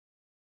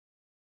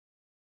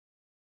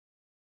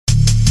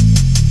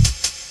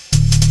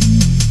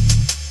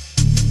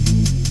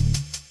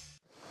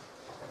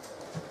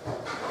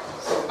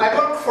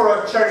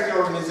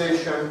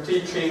organization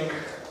teaching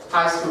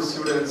high school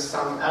students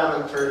some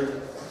elementary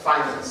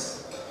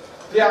finance.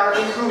 They are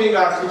improving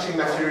our teaching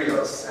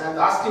materials and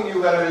asking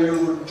you whether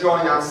you would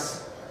join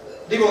us,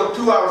 devote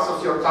 2 hours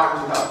of your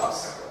time to help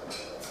us.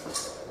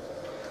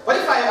 What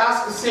if I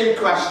ask the same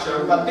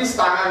question, but this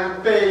time I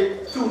would pay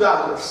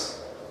 $2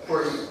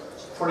 for you,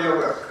 for your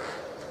work?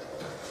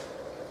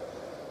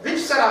 Which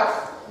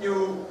setup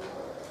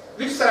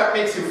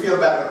makes you feel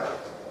better?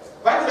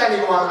 Why would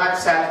anyone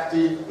accept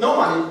the no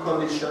money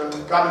condition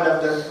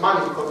rather than the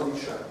money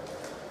condition?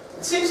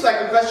 It seems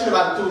like a question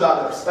about $2,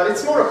 but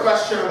it's more a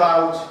question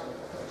about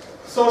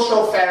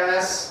social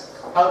fairness,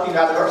 helping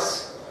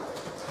others,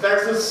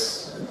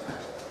 versus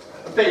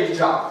a paid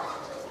job.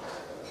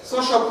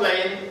 Social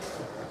plane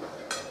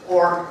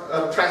or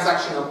a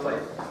transactional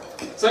plane.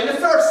 So in the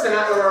first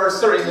scenario,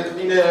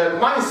 in the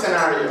money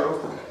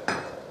scenario,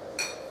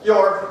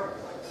 your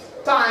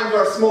time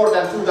worth more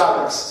than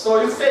 $2.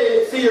 So you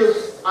feel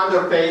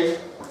underpaid,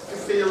 you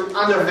feel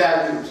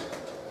undervalued,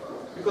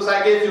 because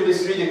I gave you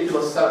this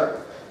ridiculous salary.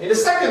 In the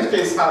second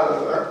case,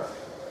 however,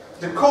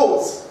 the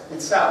cause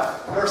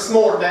itself worth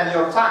more than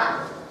your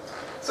time.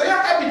 So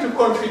you're happy to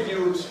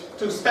contribute,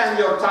 to spend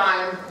your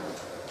time,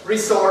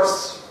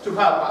 resource to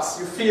help us.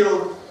 You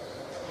feel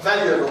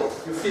valuable,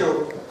 you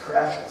feel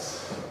precious.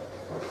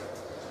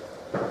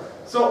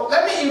 So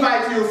let me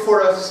invite you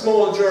for a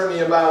small journey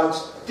about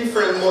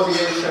different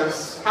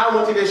motivations, how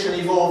motivation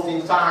evolved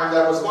in time.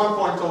 There was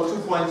 1.0,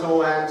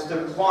 2.0, and the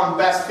one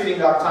best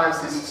fitting our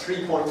times is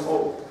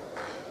 3.0.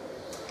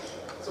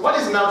 So what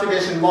is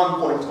motivation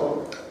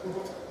 1.0?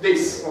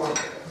 This one.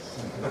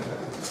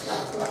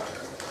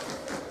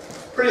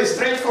 Pretty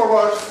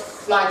straightforward,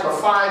 flight or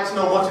fight,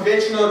 no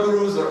motivational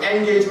gurus or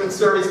engagement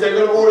surveys. They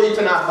were all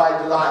eaten up by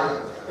the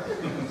lion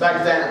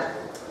back then.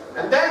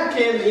 And then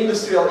came the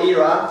industrial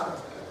era,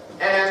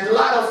 and a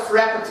lot of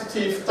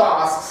repetitive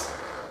tasks,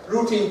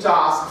 routine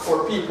tasks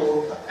for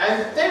people,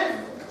 and they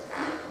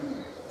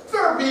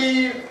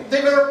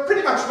were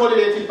pretty much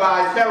motivated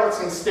by carrots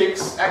and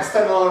sticks,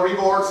 external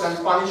rewards and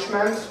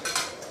punishment.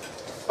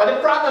 But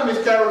the problem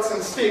with carrots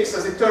and sticks,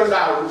 as it turned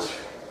out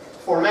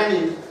for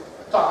many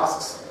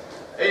tasks,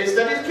 is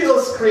that it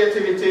kills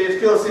creativity, it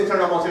kills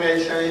internal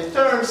motivation, it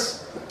turns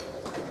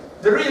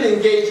the real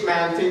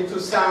engagement into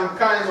some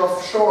kind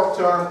of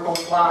short-term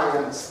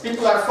compliance.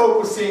 People are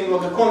focusing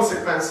on the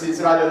consequences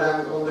rather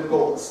than on the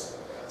goals.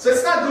 So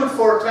it's not good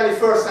for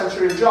 21st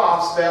century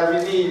jobs where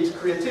we need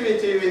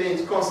creativity, we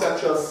need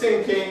conceptual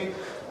thinking.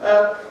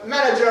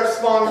 Managers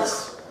want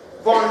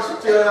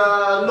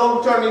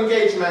long-term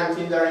engagement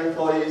in their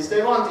employees.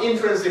 They want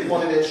intrinsic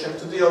motivation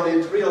to deal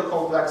with real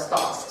complex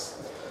tasks.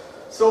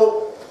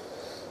 So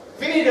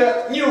we need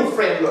a new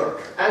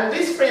framework, and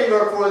this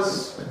framework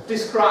was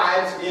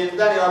described in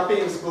Daniel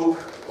Pink's book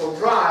called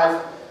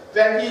Drive,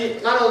 where he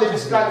not only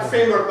described the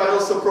framework but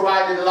also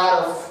provided a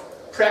lot of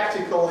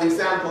practical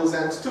examples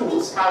and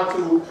tools how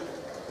to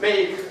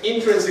make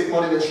intrinsic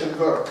motivation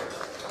work.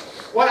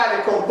 What are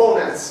the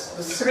components?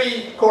 The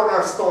three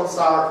cornerstones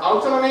are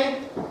autonomy,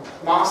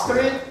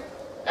 mastery,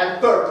 and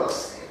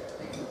purpose.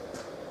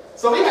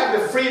 So we have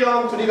the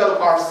freedom to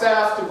develop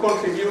ourselves, to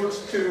contribute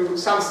to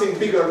something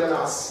bigger than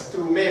us, to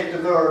make the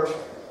world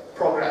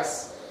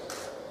progress.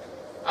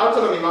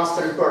 Autonomy,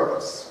 mastery,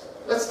 purpose.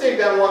 Let's take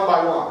them one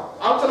by one.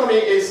 Autonomy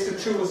is to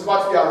choose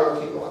what we are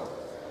working on,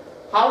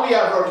 how we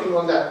are working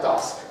on that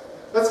task.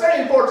 That's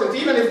very important,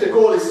 even if the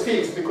goal is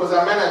fixed, because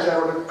our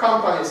manager or the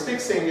company is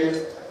fixing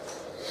it.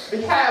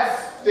 We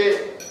have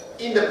the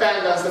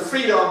independence, the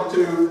freedom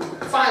to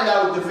find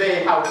out the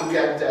way how to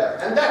get there.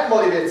 And that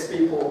motivates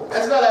people,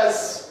 as well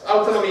as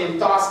autonomy in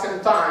task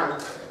and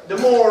time. The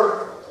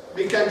more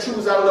we can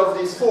choose out of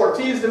these 4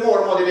 T's, the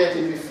more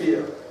motivated we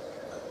feel.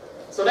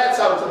 So that's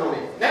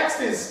autonomy.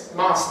 Next is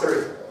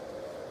mastery.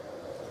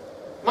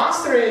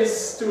 Mastery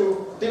is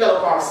to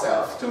develop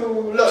ourselves, to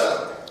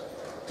learn,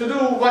 to do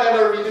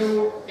whatever we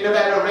do in a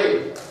better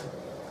way.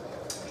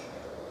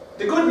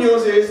 The good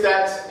news is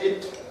that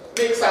it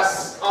makes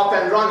us up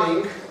and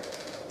running.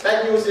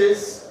 Bad news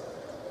is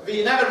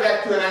we never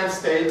get to an end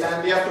state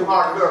and we have to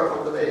hard work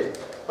on the way.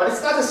 But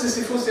it's not a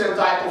Sisyphusian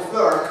type of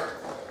work.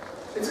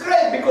 It's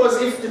great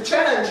because if the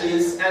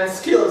challenges and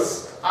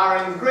skills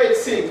are in great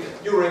sync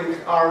during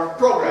our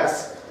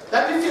progress,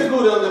 then we feel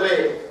good on the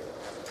way.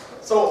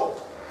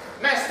 So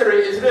mastery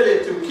is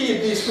really to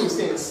keep these two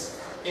things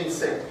in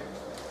sync.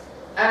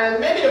 And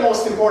maybe the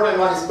most important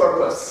one is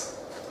purpose.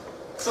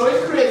 So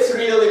it creates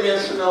real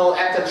emotional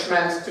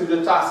attachment to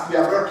the task we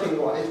are working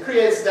on. It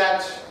creates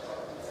that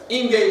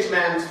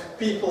engagement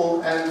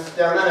people and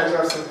their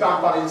managers and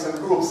companies and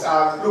groups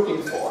are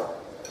looking for.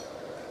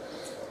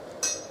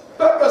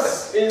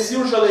 Purpose is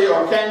usually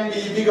or can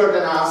be bigger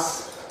than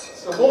us.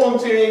 So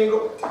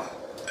volunteering,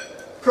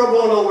 pro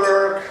bono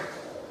work,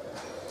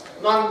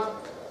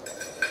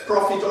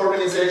 non-profit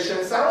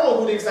organizations are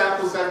all good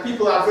examples when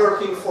people are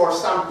working for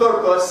some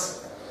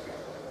purpose,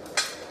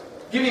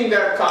 giving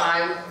their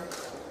time,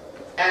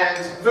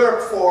 and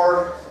work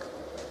for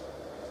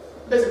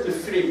basically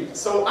free.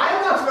 So I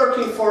am not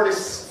working for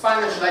this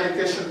financial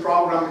education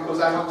program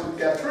because I want to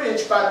get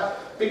rich, but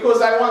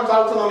because I want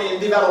autonomy in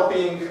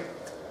developing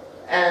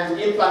and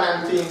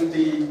implementing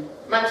the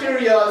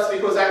materials,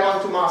 because I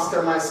want to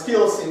master my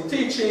skills in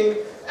teaching,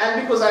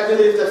 and because I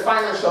believe that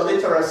financial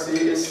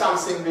literacy is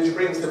something which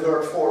brings the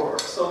world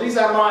forward. So these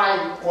are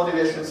my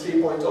motivation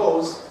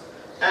 3.0s.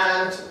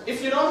 And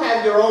if you don't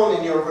have your own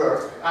in your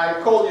work,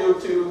 I call you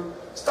to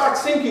start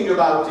thinking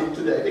about it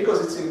today, because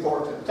it's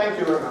important. Thank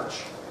you very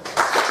much.